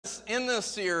in this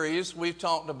series, we've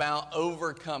talked about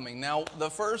overcoming. Now, the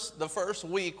first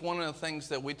week, one of the things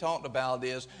that we talked about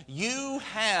is you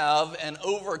have an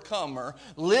overcomer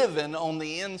living on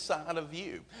the inside of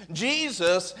you.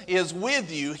 Jesus is with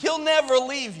you. He'll never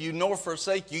leave you nor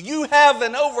forsake you. You have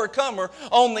an overcomer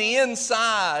on the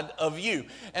inside of you.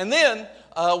 And then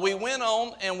we went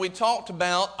on and we talked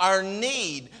about our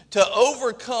need to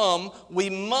overcome. We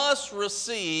must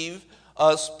receive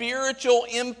a spiritual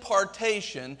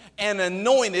impartation and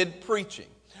anointed preaching.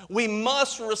 We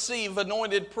must receive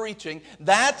anointed preaching.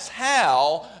 That's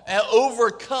how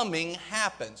overcoming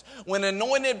happens. When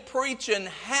anointed preaching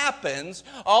happens,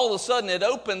 all of a sudden it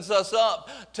opens up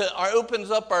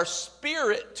our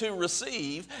spirit to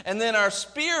receive, and then our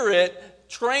spirit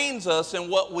trains us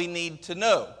in what we need to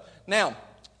know. Now,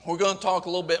 we're going to talk a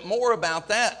little bit more about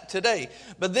that today.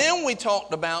 But then we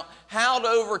talked about how to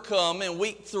overcome in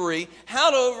week 3,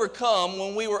 how to overcome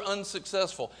when we were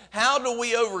unsuccessful. How do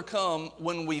we overcome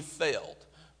when we failed,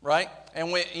 right?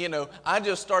 And I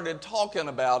just started talking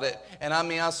about it, and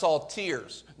I saw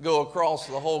tears go across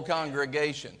the whole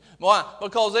congregation. Why?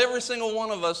 Because every single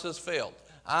one of us has failed.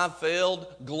 I failed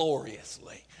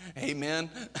gloriously. Amen.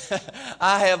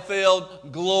 I have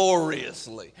failed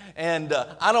gloriously. And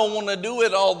I don't want to do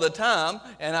it all the time.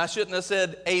 And I shouldn't have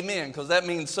said amen, because that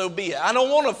means so be it. I don't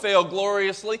want to fail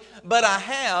gloriously, but I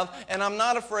have, and I'm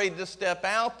not afraid to step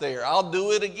out there. I'll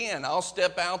do it again. I'll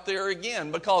step out there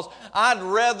again, because I'd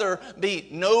rather be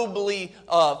nobly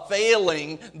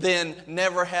failing than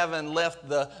never having left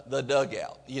the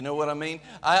dugout. You know what I mean?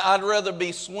 I'd rather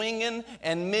be swinging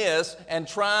and miss and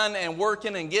trying and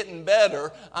working and getting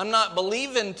better. I'm not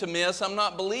believing to miss. I'm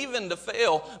not believing to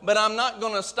fail, but I'm not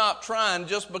going to stop trying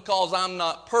just because I'm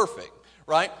not perfect,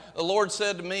 right? The Lord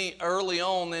said to me early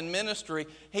on in ministry,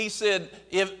 He said,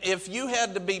 if you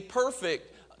had to be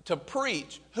perfect to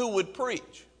preach, who would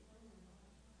preach?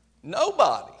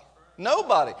 Nobody.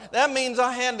 Nobody. That means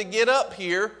I had to get up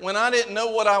here when I didn't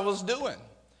know what I was doing.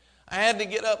 I had to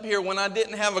get up here when I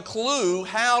didn't have a clue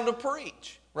how to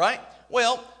preach, right?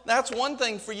 Well, that's one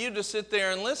thing for you to sit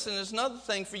there and listen. It's another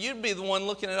thing for you to be the one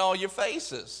looking at all your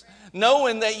faces,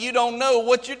 knowing that you don't know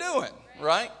what you're doing,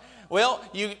 right? Well,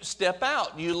 you step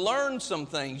out. You learn some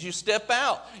things. You step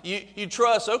out. You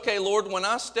trust, okay, Lord, when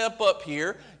I step up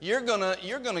here, you're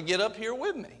gonna get up here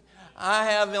with me. I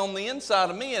have on the inside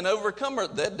of me an overcomer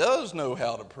that does know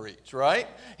how to preach, right?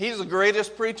 He's the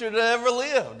greatest preacher that ever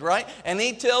lived, right? And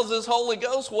he tells his Holy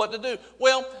Ghost what to do.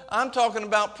 Well, I'm talking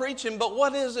about preaching, but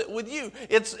what is it with you?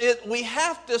 We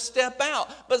have to step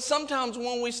out. But sometimes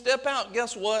when we step out,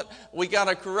 guess what? We got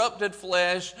a corrupted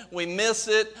flesh. We miss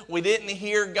it. We didn't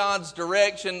hear God's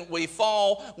direction. We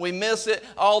fall. We miss it.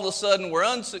 All of a sudden, we're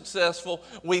unsuccessful.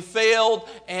 We failed.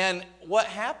 And what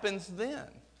happens then?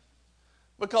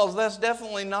 Because that's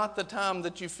definitely not the time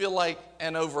that you feel like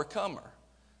an overcomer.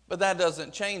 But that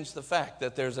doesn't change the fact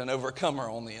that there's an overcomer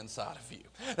on the inside of you.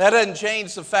 That doesn't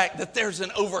change the fact that there's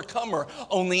an overcomer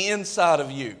on the inside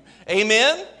of you.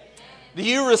 Amen? Amen. Do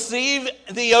you receive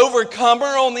the overcomer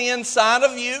on the inside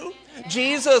of you? Yeah.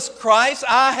 Jesus Christ,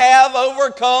 I have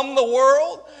overcome the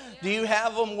world. Yeah. Do you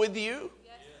have them with you?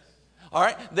 All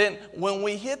right, then when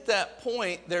we hit that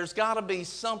point, there's got to be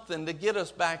something to get us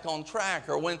back on track,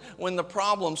 or when the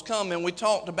problems come. And we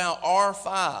talked about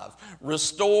R5,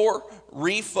 restore,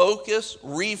 refocus,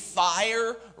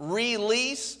 refire,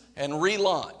 release, and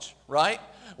relaunch, right?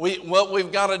 What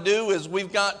we've got to do is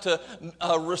we've got to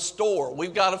restore.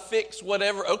 We've got to fix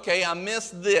whatever. Okay, I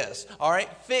missed this. All right,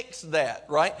 fix that,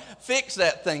 right? Fix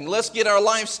that thing. Let's get our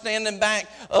life standing back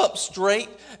up straight.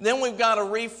 Then we've got to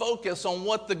refocus on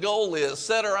what the goal is.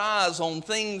 Set our eyes on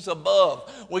things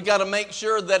above. We've got to make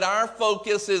sure that our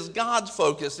focus is God's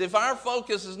focus. If our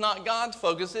focus is not God's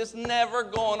focus, it's never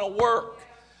going to work.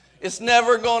 It's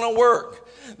never going to work.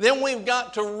 Then we've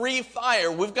got to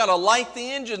refire. We've got to light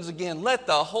the engines again. Let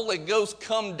the Holy Ghost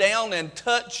come down and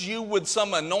touch you with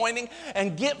some anointing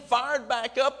and get fired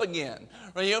back up again.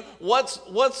 You know,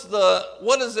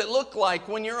 what does it look like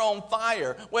when you're on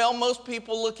fire? Well, most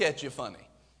people look at you funny.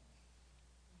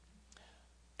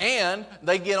 And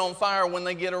they get on fire when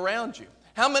they get around you.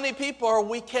 How many people are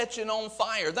we catching on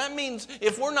fire? That means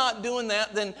if we're not doing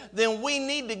that, then we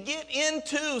need to get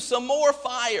into some more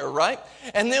fire, right?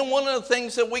 And then one of the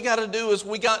things that we got to do is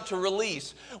we got to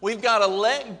release. We've got to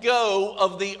let go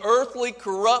of the earthly,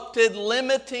 corrupted,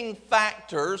 limiting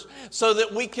factors so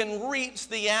that we can reach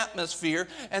the atmosphere.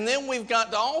 And then we've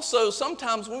got to also,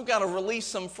 sometimes we've got to release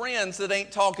some friends that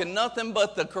ain't talking nothing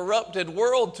but the corrupted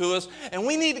world to us. And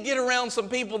we need to get around some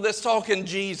people that's talking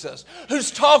Jesus, who's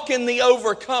talking the overcomer,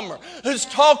 who's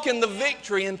talking the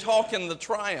victory and talking the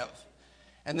triumph.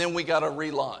 and then we got to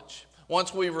relaunch.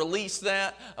 Once we release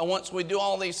that, and once we do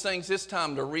all these things, it's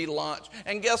time to relaunch.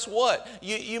 And guess what?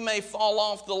 You may fall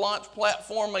off the launch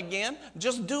platform again.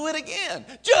 Just do it again.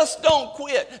 Just don't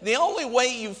quit. The only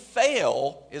way you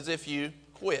fail is if you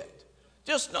quit.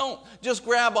 Just don't. Just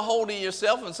grab a hold of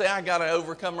yourself and say, I got an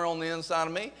overcomer on the inside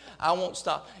of me. I won't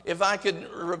stop. If I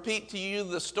could repeat to you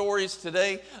the stories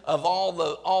today of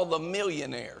all the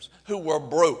millionaires who were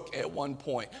broke at one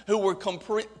point, who were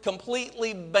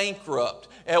completely bankrupt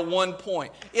at one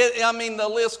point.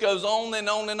 The list goes on and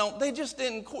on and on. They just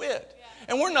didn't quit.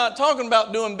 And we're not talking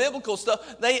about doing biblical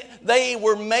stuff. They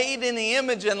were made in the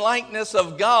image and likeness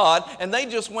of God, and they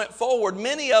just went forward,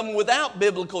 many of them without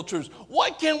biblical truths.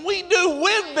 What can we do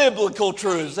with biblical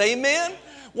truths? Amen?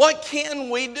 What can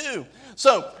we do?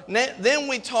 So then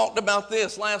we talked about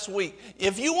this last week.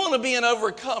 If you want to be an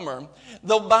overcomer,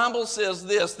 the Bible says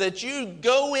this, that you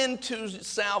go into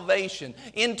salvation,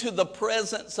 into the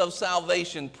presence of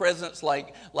salvation, presents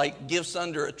like gifts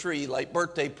under a tree, like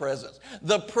birthday presents.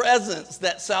 The presence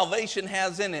that salvation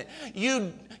has in it.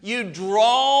 You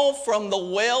draw from the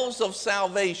wells of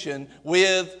salvation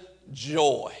with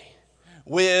joy.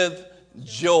 With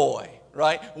joy,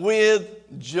 right?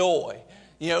 With joy.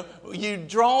 You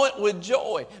draw it with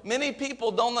joy. Many people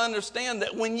don't understand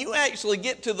that when you actually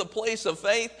get to the place of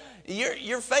faith,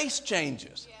 your face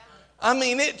changes.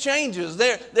 It changes.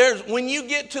 When you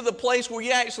get to the place where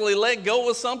you actually let go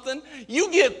of something,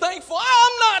 you get thankful.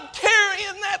 I'm not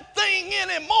carrying that thing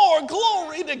anymore.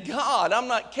 Glory to God. I'm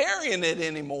not carrying it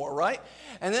anymore, right?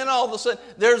 And then all of a sudden,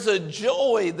 there's a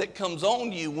joy that comes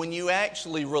on you when you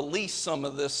actually release some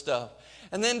of this stuff.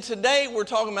 And then today we're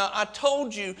talking about, I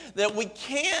told you that we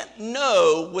can't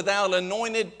know without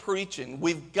anointed preaching.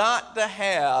 We've got to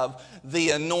have the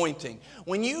anointing.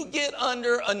 When you get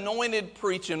under anointed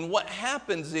preaching, what had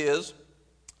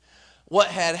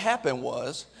happened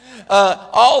was,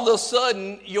 all of a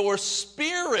sudden your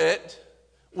spirit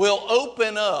will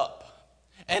open up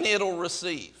and it'll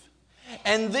receive.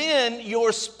 And then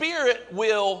your spirit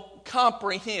will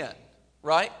comprehend,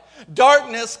 right?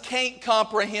 Darkness can't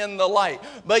comprehend the light.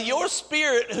 But your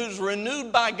spirit who's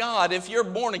renewed by God, if you're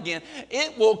born again,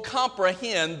 it will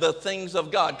comprehend the things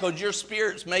of God because your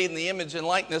spirit's made in the image and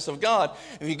likeness of God.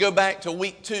 If you go back to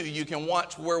week 2, you can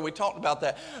watch where we talked about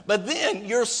that. But then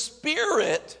your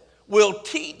spirit will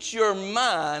teach your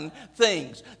mind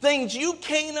things you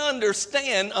can't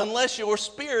understand unless your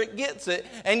spirit gets it.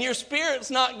 And your spirit's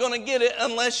not going to get it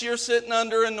unless you're sitting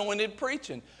under anointed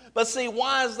preaching. But see,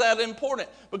 why is that important?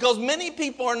 Because many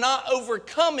people are not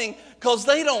overcoming because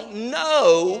they don't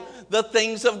know the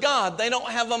things of God. They don't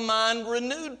have a mind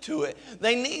renewed to it.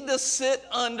 They need to sit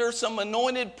under some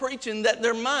anointed preaching that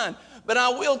their mind. But I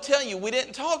will tell you, we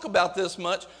didn't talk about this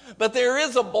much, but there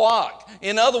is a block.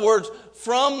 In other words,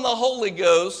 from the Holy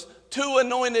Ghost to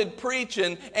anointed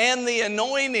preaching and the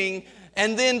anointing,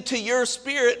 and then to your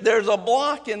spirit, there's a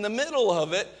block in the middle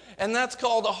of it, and that's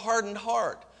called a hardened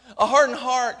heart. A hardened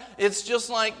heart, it's just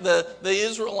like the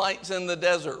Israelites in the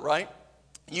desert, right?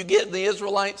 You get the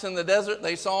Israelites in the desert,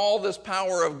 they saw all this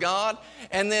power of God,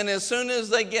 and then as soon as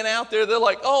they get out there, they're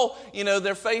like,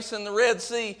 they're facing the Red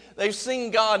Sea. They've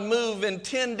seen God move in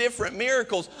 10 different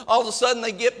miracles. All of a sudden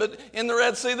they get in the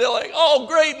Red Sea, they're like, oh,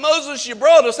 great, Moses, you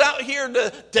brought us out here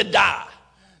to die.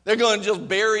 They're going to just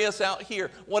bury us out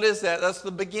here. What is that? That's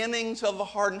the beginnings of a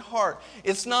hardened heart.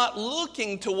 It's not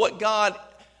looking to what God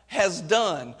has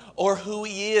done or who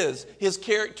He is, His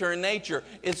character and nature.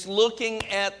 It's looking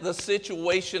at the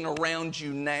situation around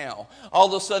you now. All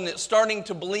of a sudden it's starting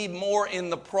to believe more in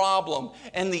the problem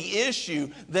and the issue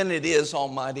than it is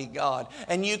Almighty God.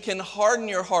 And you can harden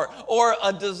your heart, or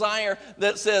a desire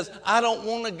that says, I don't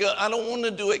want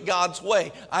to do it God's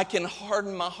way. I can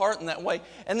harden my heart in that way.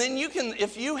 And then you can,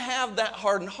 if you have that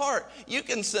hardened heart, you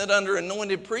can sit under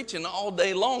anointed preaching all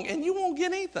day long and you won't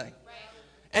get anything.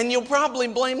 And you'll probably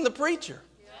blame the preacher.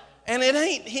 And it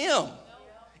ain't him.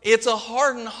 It's a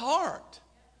hardened heart.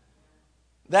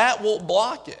 That will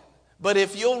block it. But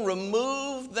if you'll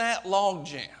remove that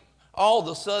logjam, all of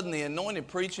a sudden the anointed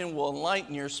preaching will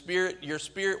enlighten your spirit. Your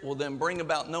spirit will then bring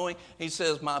about knowing. He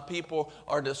says, my people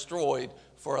are destroyed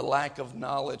for a lack of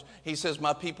knowledge. He says,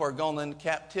 my people are gone into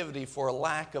captivity for a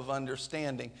lack of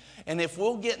understanding. And if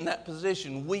we'll get in that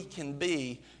position, we can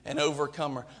be an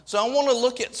overcomer. So I want to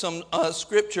look at some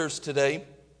scriptures today.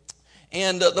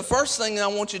 And the first thing I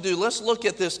want you to do, let's look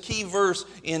at this key verse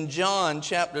in John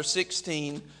chapter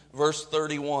 16, verse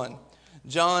 31.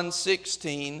 John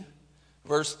 16,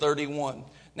 verse 31.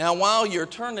 Now, while you're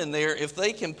turning there, if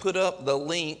they can put up the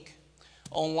link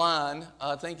online,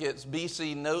 I think it's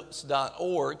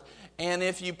bcnotes.org, And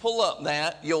if you pull up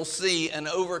that, you'll see an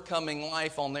Overcoming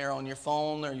Life on there on your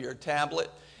phone or your tablet.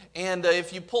 And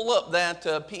if you pull up that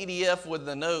PDF with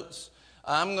the notes,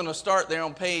 I'm going to start there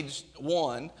on page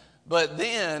 1. But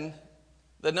then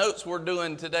the notes we're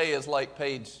doing today is like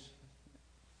page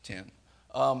 10.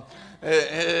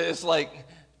 It's like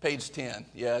page 10.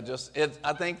 Yeah,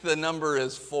 I think the number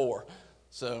is 4.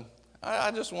 So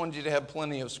I just wanted you to have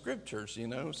plenty of scriptures,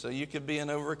 so you could be an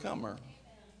overcomer.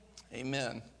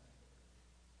 Amen.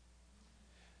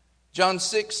 John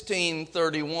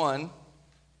 16:31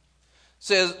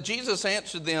 says, Jesus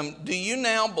answered them, "Do you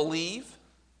now believe?"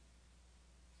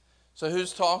 So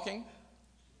who's talking?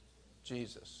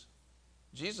 Jesus.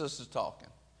 Jesus is talking.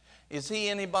 Is he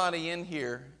anybody in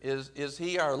here? Is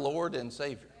he our Lord and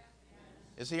Savior?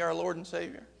 Is he our Lord and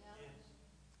Savior?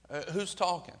 Who's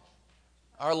talking?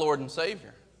 Our Lord and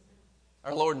Savior.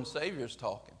 Our Lord and Savior is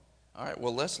talking. All right,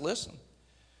 well, let's listen.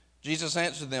 Jesus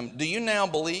answered them, "Do you now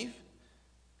believe?"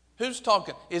 Who's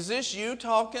talking? Is this you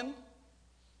talking?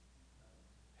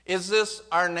 Is this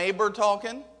our neighbor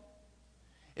talking?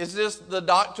 Is this the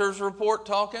doctor's report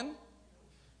talking?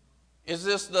 Is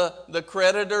this the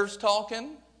creditors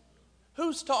talking?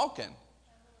 Who's talking?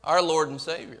 Our Lord and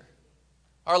Savior.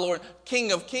 Our Lord,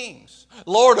 King of Kings,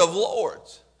 Lord of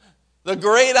Lords. The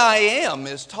great I Am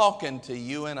is talking to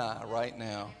you and I right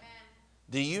now. Amen.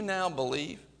 Do you now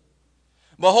believe?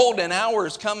 Behold, an hour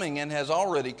is coming and has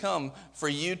already come for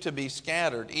you to be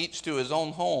scattered, each to his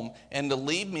own home, and to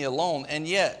leave me alone. And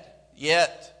yet,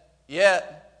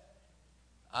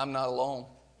 I'm not alone.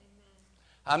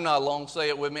 I'm not alone. Say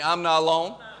it with me. I'm not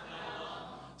alone.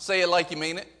 Say it like you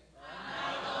mean it.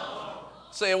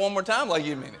 Say it one more time like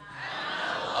you mean it.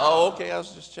 Oh, okay. I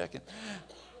was just checking.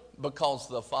 Because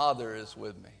the Father is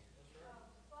with me.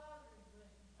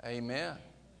 Amen.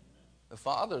 The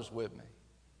Father's with me.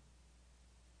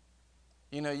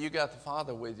 You got the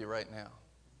Father with you right now,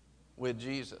 with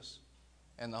Jesus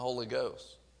and the Holy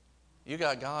Ghost. You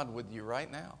got God with you right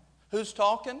now. Who's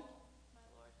talking?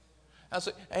 I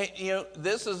say, hey,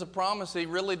 this is a promise. He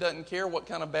really doesn't care what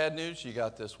kind of bad news you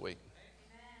got this week.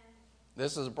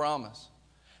 This is a promise.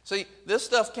 See, this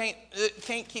stuff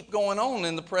can't keep going on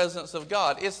in the presence of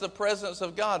God. It's the presence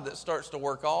of God that starts to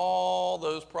work all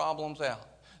those problems out.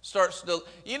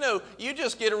 You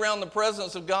just get around the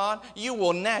presence of God, you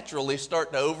will naturally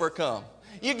start to overcome.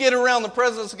 You get around the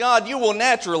presence of God, you will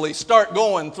naturally start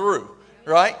going through,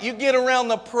 right? You get around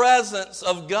the presence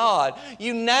of God,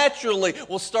 you naturally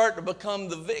will start to become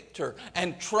the victor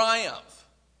and triumph.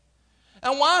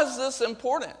 And why is this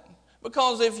important?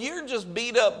 Because if you're just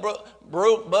beat up,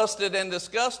 broke, busted, and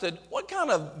disgusted, what kind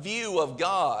of view of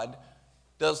God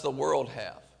does the world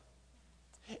have?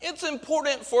 It's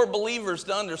important for believers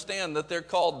to understand that they're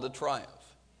called to triumph.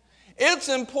 It's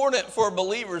important for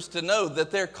believers to know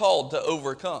that they're called to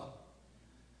overcome.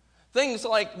 Things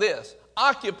like this: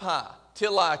 occupy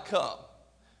till I come.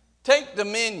 Take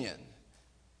dominion.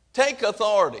 Take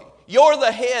authority. You're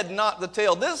the head, not the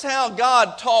tail. This is how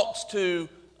God talks to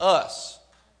us.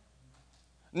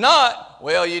 Not,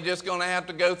 well, you're just going to have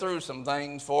to go through some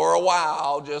things for a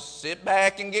while. Just sit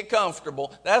back and get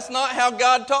comfortable. That's not how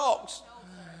God talks.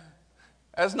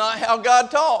 That's not how God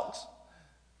talks.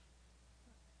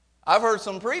 I've heard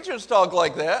some preachers talk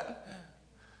like that.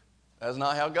 That's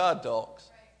not how God talks.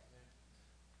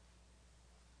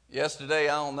 Yesterday,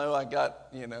 I don't know, I got,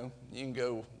 you can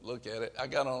go look at it. I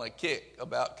got on a kick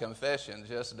about confessions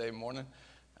yesterday morning.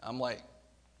 I'm like,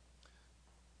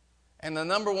 and the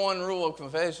number one rule of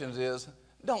confessions is,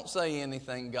 don't say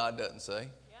anything God doesn't say.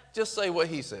 Just say what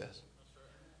He says.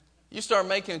 You start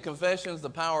making confessions, the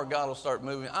power of God will start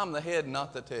moving. I'm the head,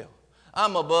 not the tail.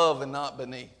 I'm above and not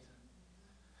beneath.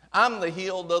 I'm the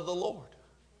healed of the Lord.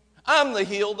 I'm the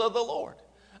healed of the Lord.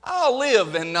 I'll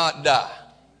live and not die.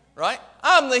 Right?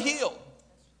 I'm the healed.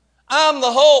 I'm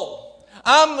the whole.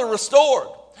 I'm the restored.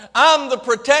 I'm the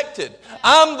protected.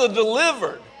 I'm the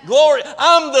delivered. Glory.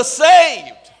 I'm the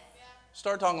saved.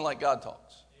 Start talking like God talks.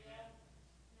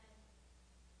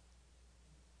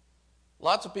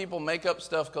 Lots of people make up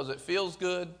stuff because it feels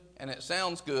good and it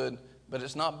sounds good, but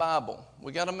it's not Bible.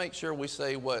 We got to make sure we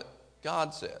say what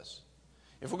God says.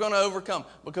 If we're going to overcome,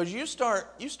 because you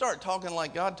start talking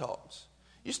like God talks.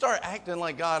 You start acting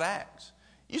like God acts.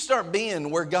 You start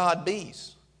being where God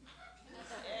bees.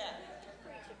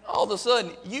 All of a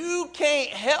sudden, you can't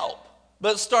help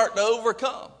but start to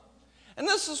overcome. And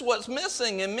this is what's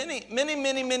missing in many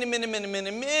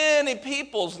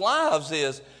people's lives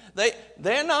is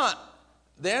they're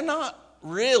not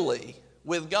really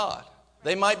with God.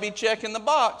 They might be checking the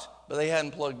box, but they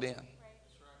hadn't plugged in.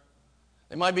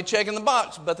 They might be checking the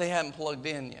box, but they haven't plugged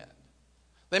in yet.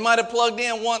 They might have plugged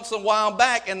in once a while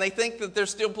back and they think that they're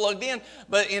still plugged in.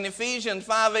 But in Ephesians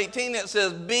 5:18 it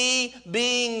says, be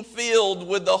being filled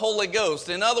with the Holy Ghost.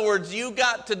 In other words, you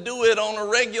got to do it on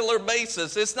a regular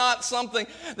basis. It's not something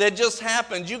that just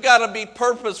happens. You got to be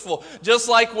purposeful. Just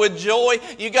like with joy,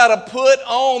 you got to put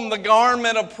on the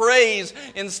garment of praise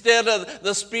instead of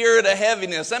the spirit of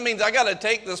heaviness. That means I got to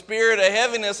take the spirit of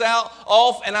heaviness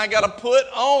off and I got to put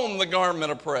on the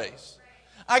garment of praise.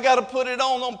 I got to put it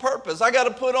on purpose. I got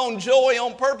to put on joy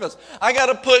on purpose. I got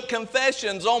to put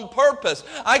confessions on purpose.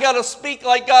 I got to speak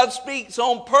like God speaks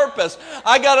on purpose.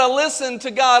 I got to listen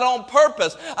to God on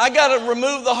purpose. I got to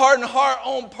remove the hardened heart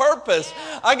on purpose.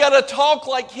 I got to talk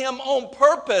like Him on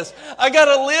purpose. I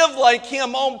got to live like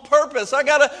Him on purpose. I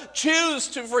got to choose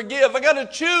to forgive. I got to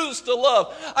choose to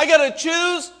love. I got to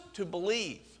choose to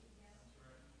believe.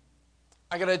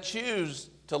 I got to choose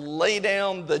to lay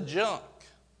down the junk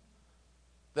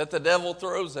that the devil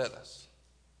throws at us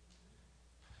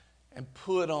and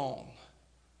put on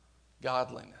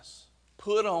godliness,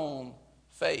 put on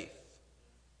faith.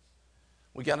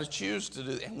 We got to choose to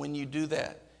do that. And when you do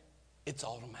that, it's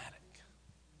automatic.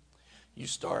 You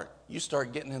start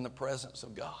getting in the presence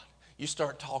of God. You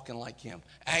start talking like Him,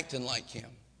 acting like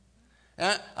Him.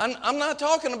 And I'm not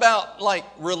talking about like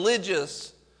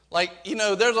religious, like,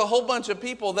 there's a whole bunch of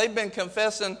people, they've been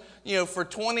confessing, for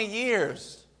 20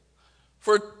 years.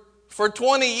 For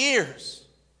 20 years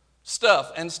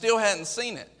stuff and still hadn't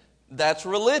seen it. That's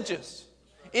religious.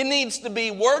 It needs to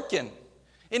be working.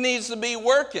 It needs to be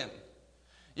working.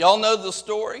 Y'all know the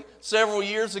story. Several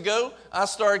years ago, I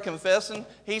started confessing.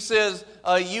 He says,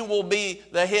 you will be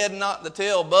the head, not the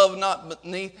tail, above, not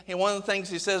beneath. And one of the things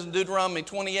he says in Deuteronomy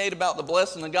 28 about the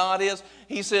blessing of God is,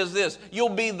 he says this, you'll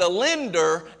be the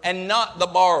lender and not the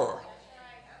borrower.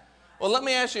 Well, let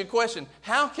me ask you a question.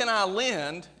 How can I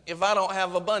lend if I don't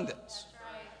have abundance?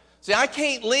 See, I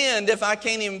can't lend if I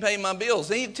can't even pay my bills.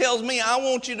 He tells me, I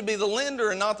want you to be the lender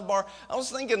and not the borrower. I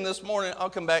was thinking this morning, I'll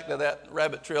come back to that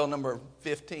rabbit trail number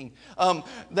 15.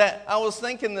 That I was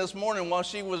thinking this morning while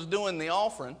she was doing the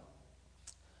offering.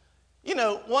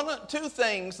 Two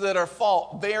things that are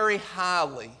fought very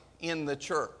highly in the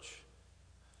church.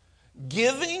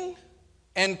 Giving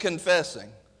and confessing.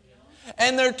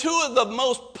 And they're two of the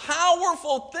most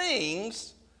powerful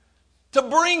things to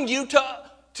bring you to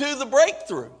the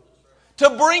breakthrough, to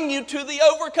bring you to the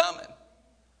overcoming.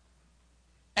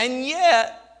 And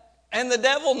yet, and the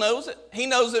devil knows it. He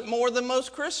knows it more than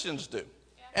most Christians do.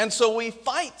 And so he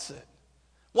fights it.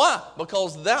 Why?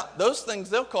 Because those things,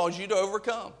 they'll cause you to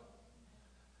overcome.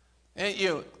 And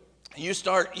you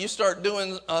start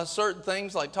doing certain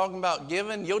things like talking about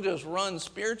giving, you'll just run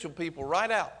spiritual people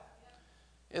right out.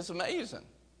 It's amazing.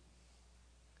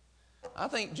 I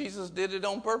think Jesus did it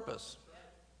on purpose.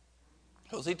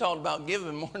 Because He talked about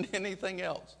giving more than anything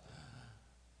else.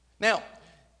 Now,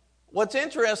 what's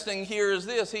interesting here is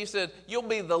this. He said, you'll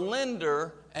be the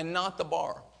lender and not the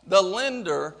borrower. The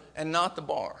lender and not the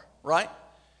borrower, right?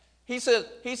 He says,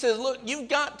 look, you've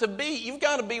got to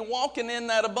be walking in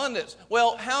that abundance.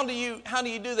 Well, how do you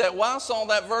do that? Well, I saw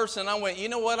that verse and I went, you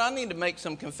know what? I need to make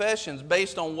some confessions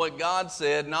based on what God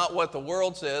said, not what the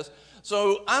world says.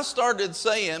 So I started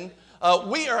saying,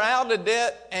 we are out of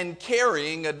debt and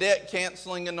carrying a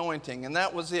debt-canceling anointing. And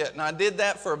that was it. And I did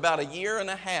that for about a year and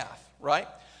a half, right?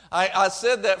 I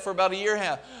said that for about a year and a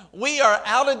half. We are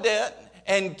out of debt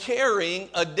and carrying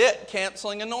a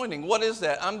debt-canceling anointing. What is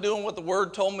that? I'm doing what the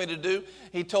Word told me to do.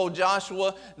 He told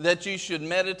Joshua that you should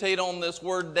meditate on this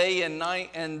Word day and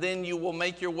night, and then you will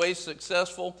make your way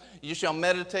successful. You shall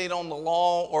meditate on the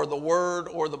law or the Word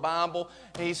or the Bible.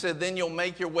 He said, then you'll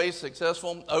make your way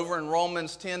successful. Over in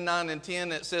Romans 10:9 and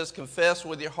 10, it says, confess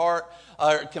with your heart,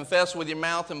 confess with your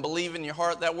mouth and believe in your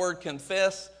heart. That word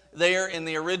confess there in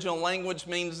the original language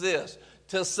means this.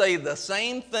 To say the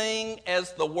same thing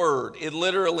as the Word. It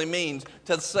literally means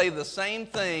to say the same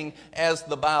thing as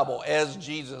the Bible, as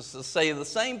Jesus. To say the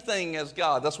same thing as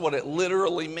God. That's what it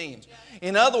literally means.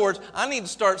 In other words, I need to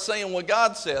start saying what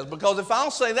God says. Because if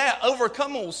I'll say that,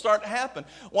 overcoming will start to happen.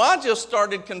 Well, I just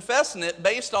started confessing it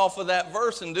based off of that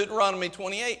verse in Deuteronomy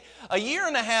 28. A year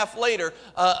and a half later,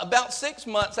 about 6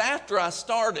 months after I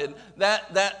started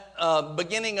that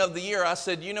beginning of the year, I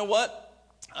said, you know what?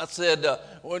 I said,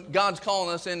 God's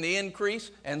calling us into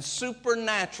increase and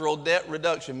supernatural debt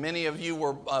reduction. Many of you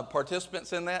were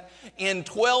participants in that. In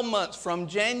 12 months, from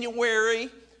January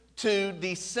to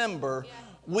December,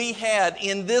 we had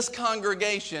in this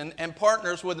congregation and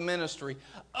partners with the ministry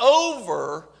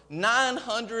over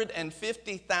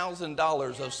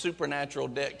 $950,000 of supernatural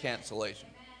debt cancellation.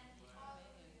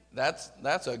 That's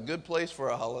a good place for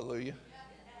a hallelujah.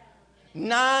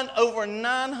 Over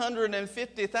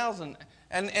 950,000.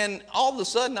 And all of a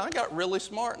sudden, I got really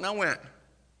smart, and I went,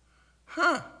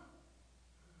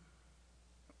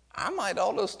 I might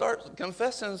ought to start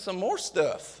confessing some more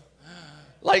stuff.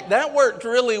 Like, that worked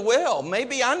really well.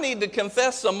 Maybe I need to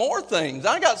confess some more things.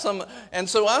 And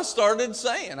so I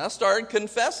started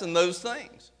confessing those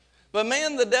things. But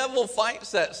man, the devil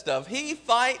fights that stuff. He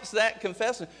fights that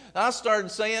confessing. I started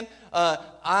saying,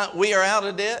 we are out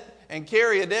of debt and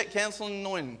carry a debt-canceling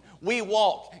anointing. We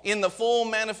walk in the full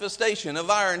manifestation of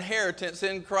our inheritance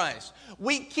in Christ.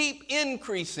 We keep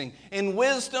increasing in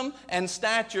wisdom and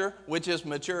stature, which is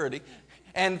maturity,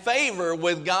 and favor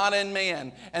with God and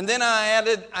man. And then I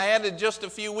added just a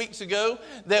few weeks ago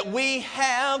that we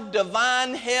have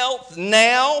divine health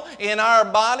now in our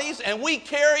bodies, and we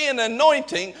carry an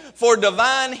anointing for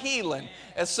divine healing.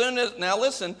 Now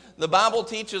listen, the Bible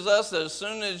teaches us that as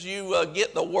soon as you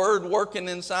get the word working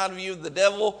inside of you, the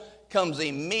devil comes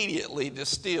immediately to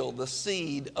steal the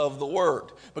seed of the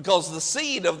word, because the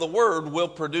seed of the word will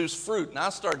produce fruit. And I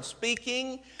started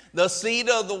speaking the seed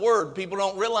of the word. People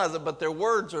don't realize it, but their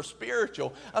words are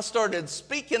spiritual. I started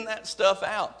speaking that stuff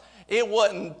out. It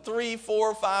wasn't 3,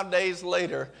 4, 5 days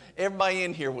later, everybody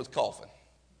in here was coughing.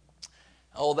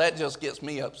 Oh, that just gets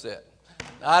me upset.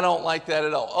 I don't like that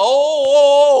at all.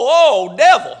 Oh,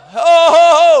 devil.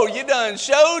 Oh, you done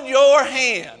showed your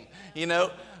hand. You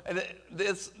know,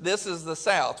 this is the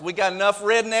South. We got enough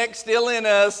rednecks still in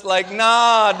us, like,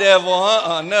 nah, devil,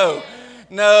 no.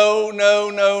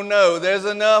 No. There's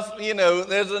enough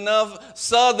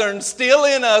Southern still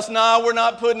in us. Nah, we're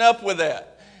not putting up with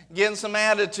that. Getting some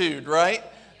attitude, right?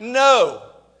 No.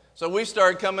 So we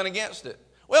started coming against it.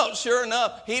 Well, sure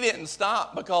enough, he didn't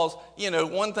stop because,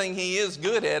 one thing he is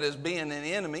good at is being an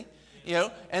enemy.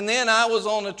 And then I was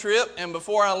on a trip, and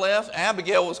before I left,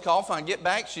 Abigail was coughing. I get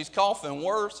back, she's coughing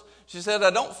worse. She said,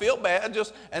 I don't feel bad.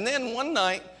 And then one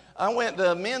night, I went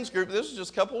to a men's group. This was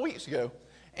just a couple weeks ago.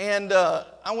 And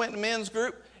I went to men's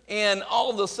group, and all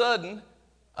of a sudden,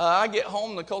 I get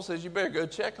home, Nicole says, you better go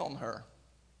check on her.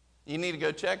 You need to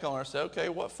go check on her. I said, okay,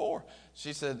 what for?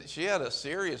 She said she had a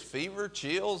serious fever,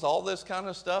 chills, all this kind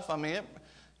of stuff. I mean,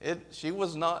 she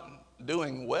was not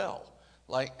doing well.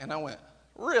 And I went,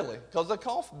 really? Because the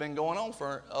cough had been going on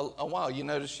for a while. You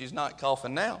notice she's not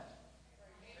coughing now.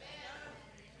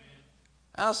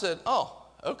 I said, oh,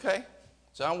 okay.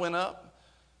 So I went up,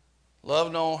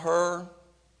 loved on her,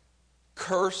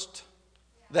 cursed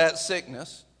that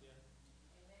sickness.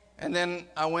 And then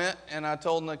I went and I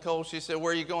told Nicole, she said,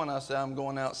 where are you going? I said, I'm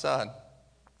going outside.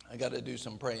 I got to do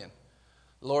some praying.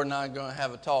 The Lord and I are going to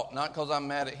have a talk, not because I'm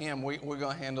mad at him. We're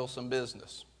going to handle some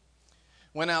business.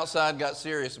 Went outside, got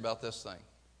serious about this thing.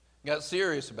 Got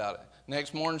serious about it.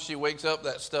 Next morning she wakes up,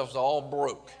 that stuff's all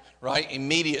broke, right?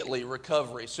 Immediately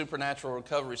recovery, supernatural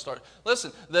recovery starts.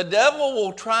 Listen, the devil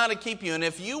will try to keep you, and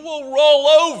if you will roll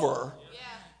over,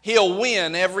 he'll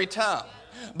win every time.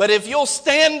 But if you'll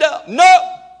stand up,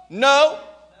 no,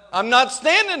 I'm not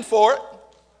standing for it.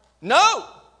 No,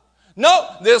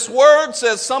 this word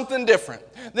says something different.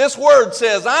 This word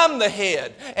says I'm the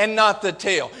head and not the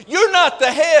tail. You're not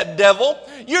the head, devil.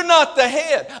 You're not the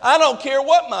head. I don't care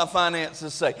what my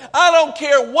finances say. I don't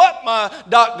care what my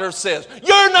doctor says.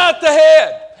 You're not the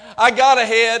head. I got a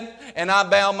head, and I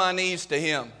bow my knees to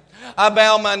him. I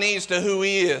bow my knees to who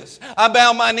he is. I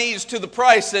bow my knees to the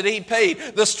price that he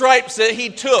paid, the stripes that he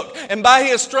took, and by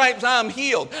his stripes I'm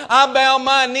healed. I bow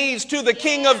my knees to the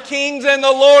King of Kings and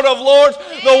the Lord of Lords,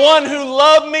 the one who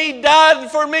loved me,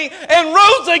 died for me, and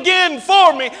rose again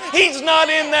for me. He's not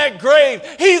in that grave.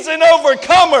 He's an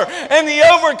overcomer, and the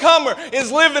overcomer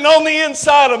is living on the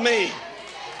inside of me.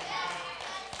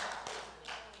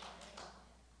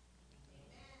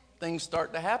 Things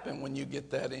start to happen when you get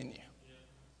that in you.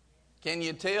 Can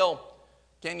you tell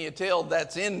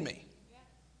that's in me?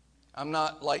 I'm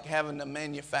not like having to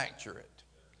manufacture it.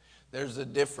 There's a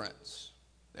difference.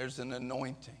 There's an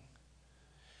anointing.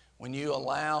 When you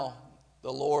allow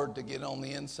the Lord to get on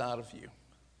the inside of you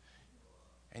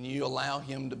and you allow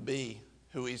him to be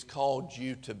who he's called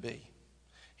you to be.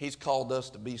 He's called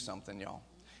us to be something, y'all.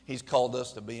 He's called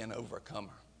us to be an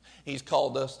overcomer. He's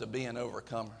called us to be an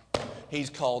overcomer.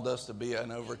 He's called us to be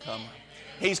an overcomer.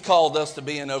 He's called us to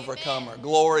be an overcomer.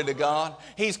 Glory to God.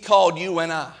 He's called you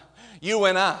and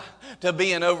I to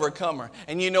be an overcomer.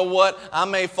 And you know what? I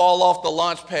may fall off the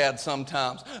launch pad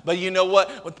sometimes. But you know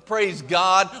what? Praise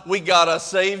God, we got a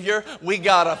Savior. We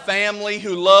got a family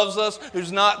who loves us,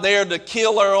 who's not there to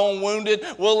kill our own wounded.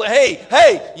 Well,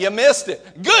 hey, you missed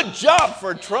it. Good job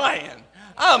for trying.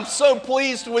 I'm so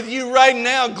pleased with you right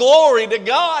now. Glory to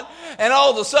God. And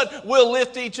all of a sudden, we'll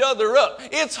lift each other up.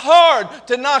 It's hard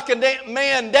to knock a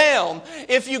man down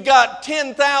if you got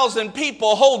 10,000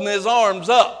 people holding his arms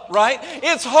up, right?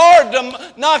 It's hard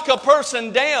to knock a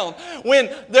person down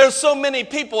when there's so many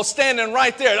people standing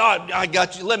right there. Oh, I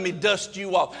got you. Let me dust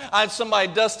you off.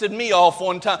 Somebody dusted me off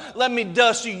one time. Let me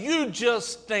dust you. You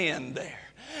just stand there.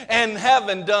 And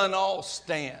having done all,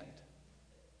 stand.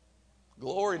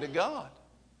 Glory to God.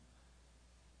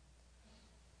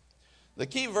 The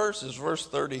key verse is verse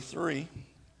 33.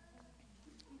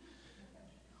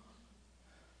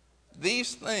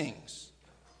 These things.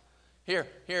 Hear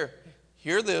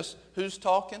this. Who's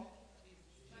talking?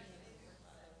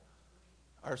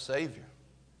 Our Savior.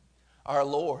 Our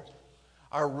Lord.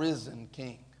 Our risen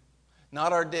King.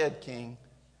 Not our dead King.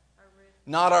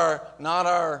 Not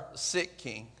our sick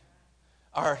King.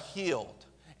 Our healed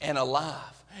and alive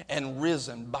and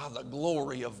risen by the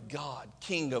glory of God,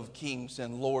 King of kings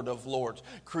and Lord of lords,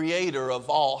 creator of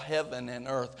all heaven and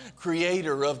earth,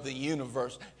 creator of the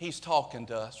universe. He's talking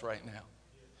to us right now.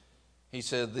 He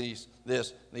said, these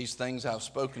things I've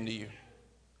spoken to you,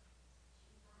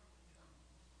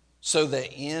 so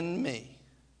that in me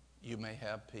you may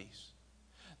have peace.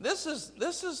 This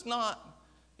is not,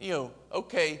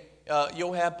 okay,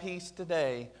 you'll have peace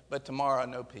today, but tomorrow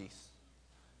no peace.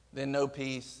 Then no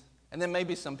peace. And then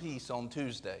maybe some peace on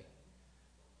Tuesday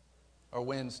or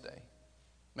Wednesday,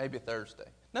 maybe Thursday.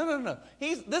 No.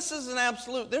 This is an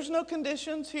absolute. There's no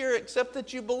conditions here except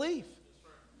that you believe.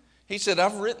 He said,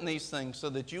 I've written these things so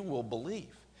that you will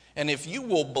believe. And if you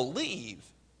will believe,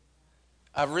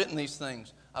 I've written these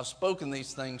things, I've spoken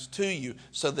these things to you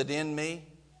so that in me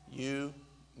you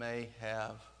may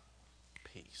have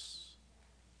peace.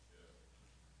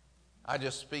 I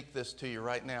just speak this to you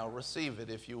right now. Receive it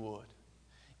if you would.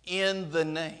 In the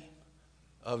name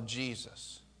of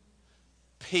Jesus,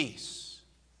 peace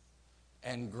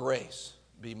and grace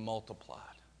be multiplied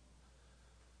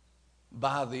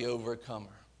by the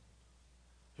overcomer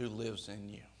who lives in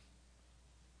you.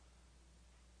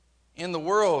 In the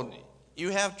world, you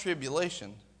have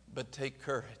tribulation, but take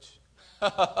courage.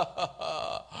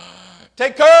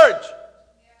 Take courage.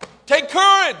 Take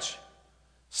courage.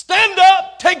 Stand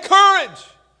up. Take courage.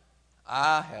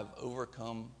 I have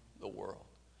overcome the world.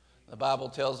 The Bible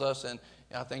tells us, and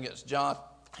I think it's John,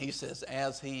 he says,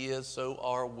 as he is, so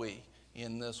are we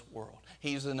in this world.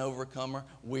 He's an overcomer,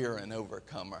 we're an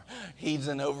overcomer. He's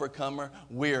an overcomer,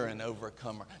 we're an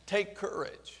overcomer. Take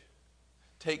courage.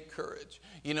 Take courage.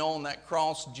 On that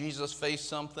cross, Jesus faced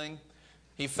something.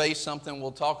 He faced something.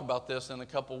 We'll talk about this in a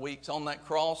couple weeks. On that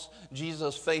cross,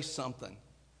 Jesus faced something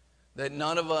that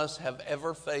none of us have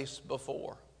ever faced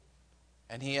before.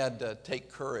 And he had to take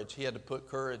courage. He had to put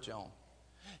courage on.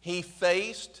 He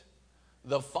faced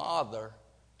the Father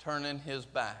turning his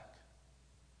back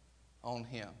on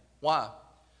him. Why?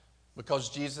 Because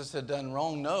Jesus had done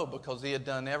wrong? No, because he had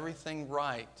done everything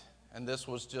right, and this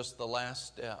was just the last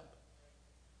step.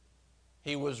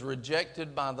 He was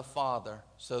rejected by the Father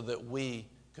so that we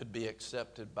could be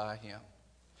accepted by him.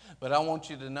 But I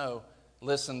want you to know,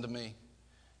 listen to me,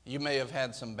 you may have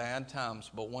had some bad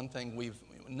times, but one thing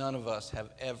none of us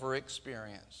have ever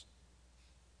experienced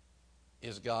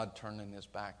is God turning his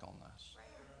back on us.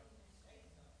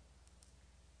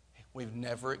 We've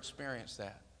never experienced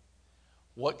that.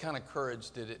 What kind of courage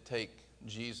did it take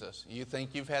Jesus? You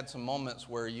think you've had some moments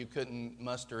where you couldn't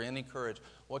muster any courage.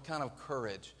 What kind of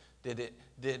courage did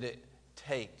it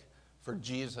take for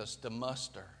Jesus to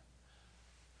muster?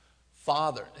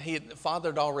 Father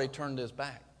had already turned his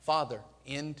back. Father,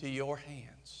 into your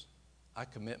hands I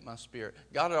commit my spirit.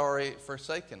 God had already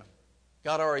forsaken him.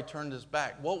 God already turned his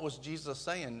back. What was Jesus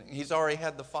saying? He's already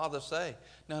had the Father say.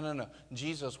 No.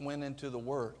 Jesus went into the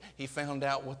Word. He found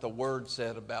out what the Word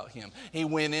said about him. He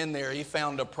went in there. He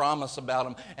found a promise about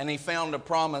him. And he found a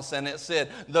promise and it said,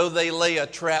 though they lay a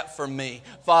trap for me,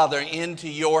 Father, into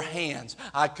your hands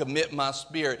I commit my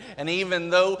spirit. And even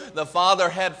though the Father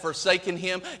had forsaken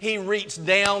him, he reached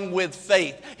down with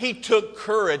faith. He took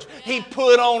courage. He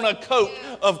put on a coat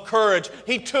of courage.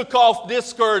 He took off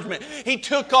discouragement. He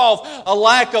took off a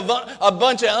lack of a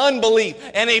bunch of unbelief,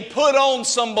 and he put on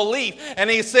some belief, and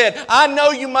he said, I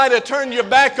know you might have turned your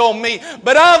back on me,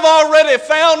 but I've already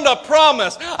found a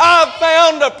promise. I've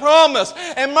found a promise,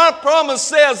 and my promise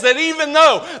says that even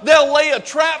though they'll lay a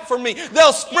trap for me,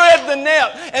 they'll spread the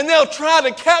net, and they'll try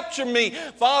to capture me,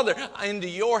 Father, into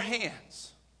your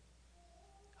hands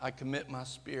I commit my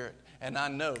spirit, and I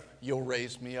know you'll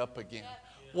raise me up again.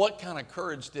 What kind of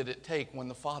courage did it take when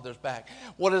the Father's back?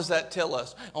 What does that tell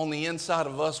us? On the inside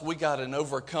of us, we got an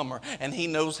overcomer, and He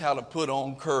knows how to put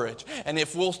on courage. And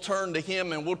if we'll turn to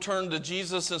Him and we'll turn to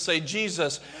Jesus and say,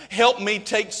 Jesus, help me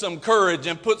take some courage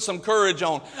and put some courage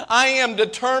on. I am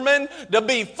determined to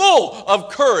be full of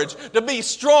courage, to be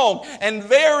strong and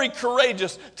very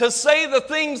courageous, to say the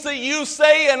things that you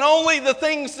say and only the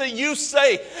things that you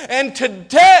say. And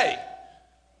today,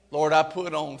 Lord, I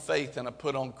put on faith and I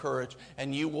put on courage,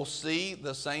 and you will see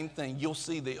the same thing. You'll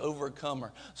see the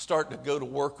overcomer start to go to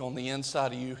work on the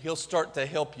inside of you. He'll start to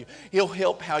help you. He'll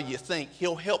help how you think.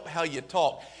 He'll help how you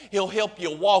talk. He'll help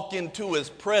you walk into His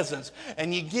presence,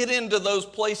 and you get into those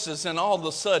places, and all of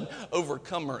a sudden,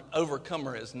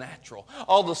 overcomer is natural.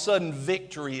 All of a sudden,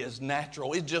 victory is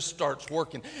natural. It just starts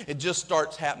working. It just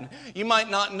starts happening. You might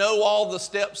not know all the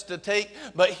steps to take,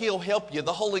 but He'll help you.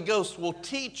 The Holy Ghost will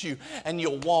teach you, and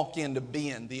you'll walk into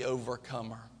being the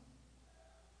overcomer.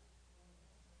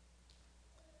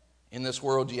 In this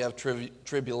world you have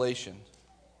tribulation,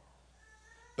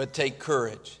 but take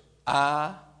courage.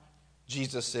 I,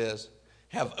 Jesus says,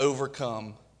 have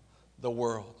overcome the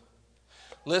world.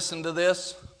 Listen to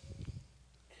this.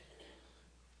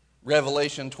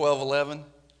 Revelation 12:11.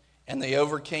 And they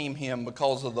overcame Him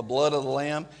because of the blood of the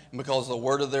Lamb and because of the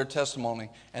word of their testimony.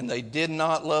 And they did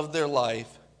not love their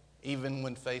life even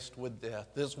when faced with death.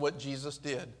 This is what Jesus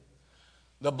did.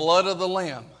 The blood of the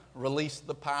Lamb released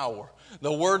the power.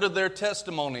 The word of their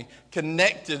testimony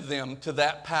connected them to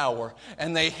that power.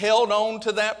 And they held on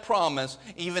to that promise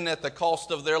even at the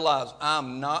cost of their lives.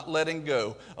 I'm not letting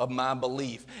go of my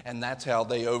belief. And that's how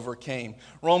they overcame.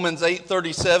 Romans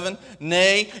 8:37,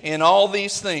 nay, in all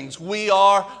these things we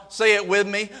are, say it with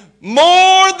me,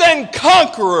 more than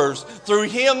conquerors through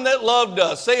Him that loved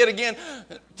us. Say it again.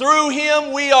 Through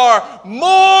Him we are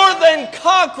more than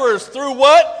conquerors. Through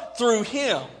what? Through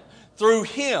Him. Through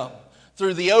Him.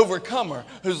 Through the overcomer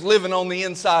who's living on the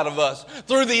inside of us.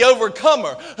 Through the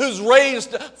overcomer who's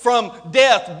raised from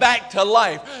death back to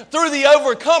life. Through the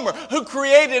overcomer who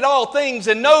created all things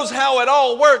and knows how it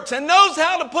all works and knows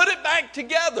how to put it back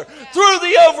together. Through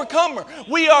the overcomer,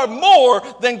 we are more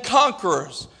than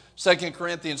conquerors. 2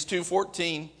 Corinthians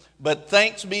 2:14, but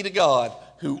thanks be to God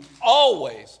who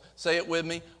always, say it with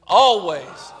me,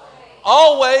 always,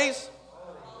 always,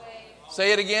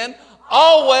 say it again,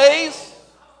 always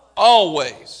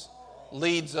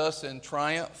leads us in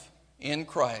triumph in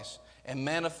Christ and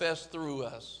manifests through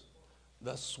us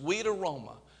the sweet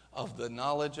aroma of the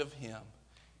knowledge of Him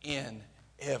in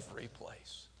every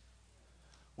place.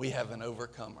 We have an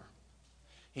overcomer.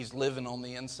 He's living on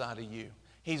the inside of you.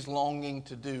 He's longing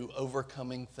to do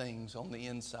overcoming things on the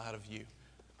inside of you.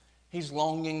 He's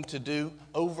longing to do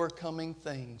overcoming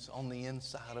things on the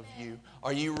inside of you.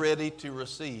 Are you ready to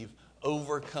receive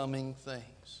overcoming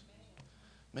things?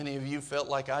 Many of you felt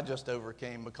like I just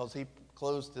overcame because he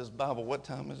closed his Bible. What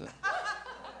time is it?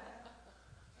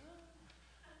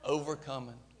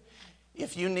 Overcoming.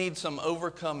 If you need some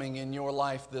overcoming in your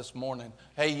life this morning,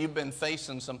 hey, you've been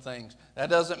facing some things. That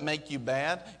doesn't make you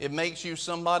bad. It makes you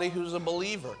somebody who's a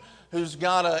believer, who's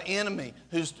got an enemy,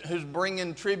 who's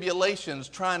bringing tribulations,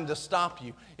 trying to stop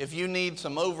you. If you need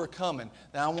some overcoming,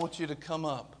 then I want you to come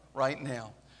up right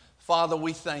now. Father,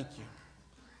 we thank you.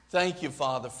 Thank you,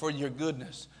 Father, for your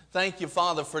goodness. Thank you,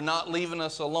 Father, for not leaving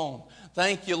us alone.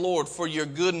 Thank you, Lord, for your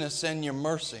goodness and your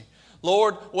mercy.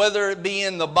 Lord, whether it be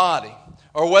in the body,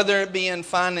 or whether it be in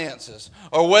finances,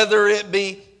 or whether it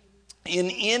be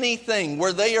in anything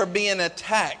where they are being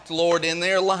attacked, Lord, in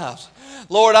their lives.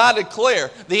 Lord, I declare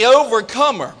the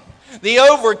overcomer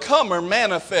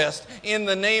manifest in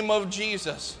the name of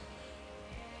Jesus.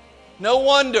 No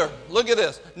wonder, look at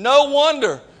this, no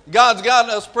wonder God's got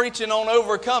us preaching on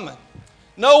overcoming.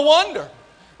 No wonder.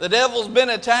 The devil's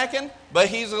been attacking, but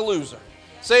he's a loser.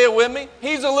 Say it with me.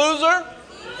 He's a loser.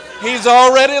 He's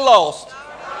already lost.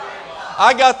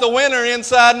 I got the winner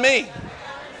inside me.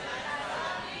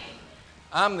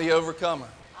 I'm the overcomer.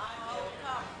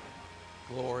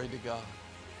 Glory to God.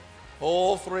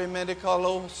 Oh,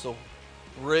 fremedicaloso,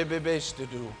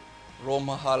 rebebestedu,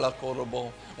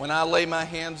 romahalakorobo. When I lay my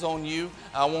hands on you,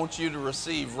 I want you to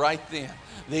receive right then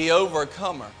the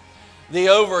overcomer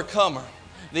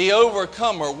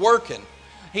working.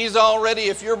 He's already,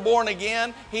 if you're born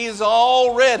again, He's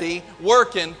already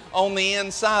working on the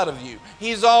inside of you.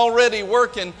 He's already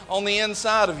working on the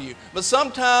inside of you. But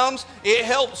sometimes it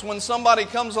helps when somebody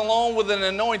comes along with an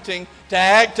anointing to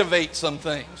activate some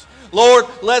things. Lord,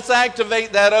 let's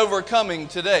activate that overcoming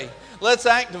today. Let's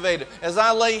activate it. As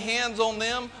I lay hands on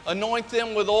them, anoint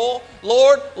them with oil,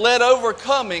 Lord, let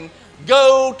overcoming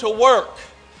go to work.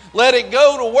 Let it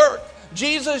go to work.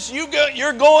 Jesus,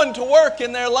 you're going to work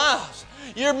in their lives.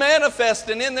 You're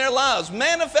manifesting in their lives,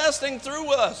 manifesting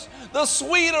through us the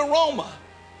sweet aroma,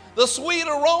 the sweet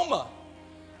aroma,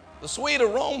 the sweet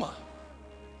aroma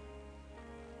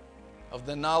of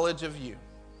the knowledge of you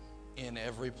in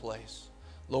every place.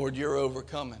 Lord, you're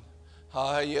overcoming.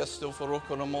 Let's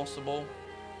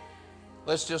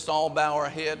just all bow our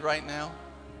head right now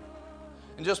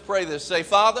and just pray this. Say,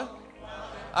 Father,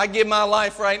 I give my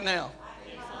life right now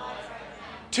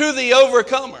to the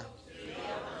overcomer.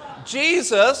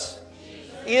 Jesus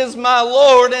is my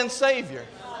Lord and Savior.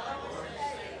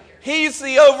 He's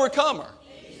the overcomer.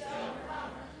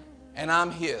 And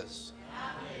I'm His.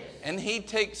 And He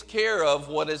takes care of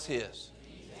what is His.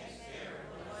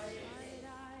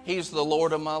 He's the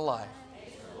Lord of my life.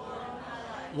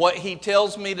 What He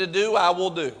tells me to do, I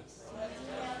will do.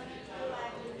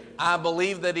 I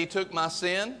believe that He took my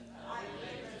sin.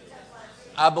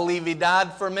 I believe He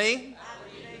died for me.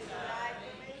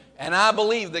 And I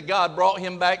believe that God brought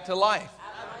Him back to life.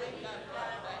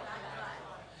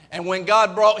 And when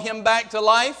God brought Him back to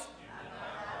life,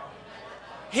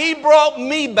 He brought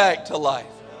me back to life.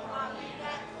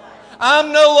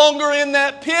 I'm no longer in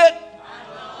that pit.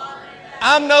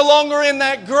 I'm no longer in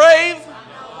that grave.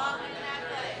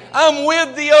 I'm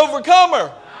with the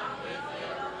overcomer,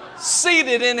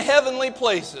 seated in heavenly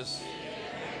places.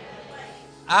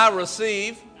 I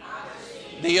receive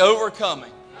the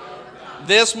overcoming.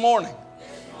 This morning,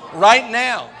 right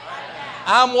now,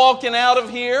 I'm walking out of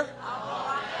here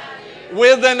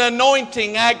with an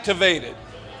anointing activated,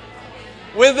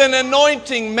 with an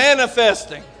anointing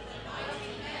manifesting,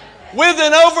 with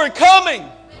an overcoming.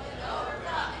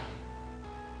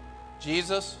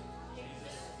 Jesus,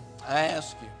 I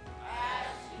ask you,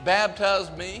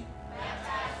 baptize me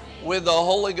with the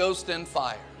Holy Ghost and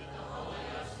fire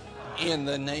in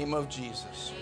the name of Jesus.